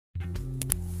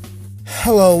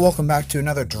Hello, welcome back to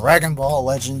another Dragon Ball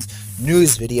Legends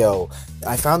news video.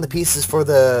 I found the pieces for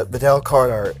the Videl card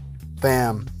art.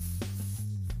 Bam.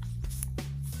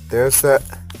 There's her.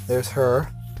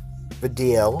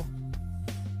 Videl.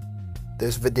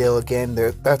 There's Videl again.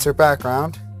 That's her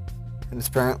background. And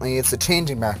apparently it's a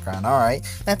changing background. Alright,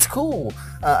 that's cool.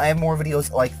 I have more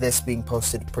videos like this being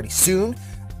posted pretty soon.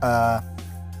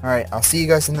 Alright, I'll see you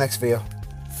guys in the next video.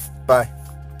 Bye.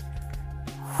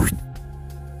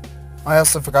 I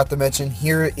also forgot to mention,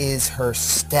 here is her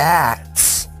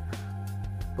stats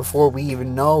before we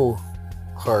even know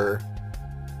her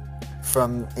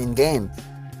from in-game.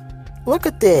 Look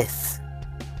at this.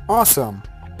 Awesome.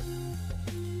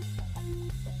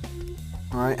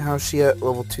 Alright, how's she at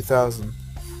level 2000?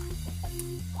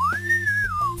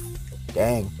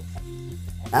 Dang.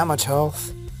 That much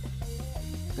health?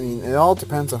 I mean, it all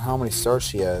depends on how many stars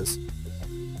she has.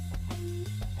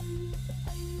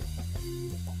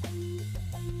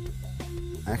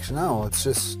 Actually, no, it's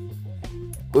just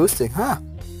boosting, huh?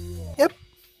 Yep,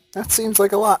 that seems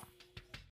like a lot.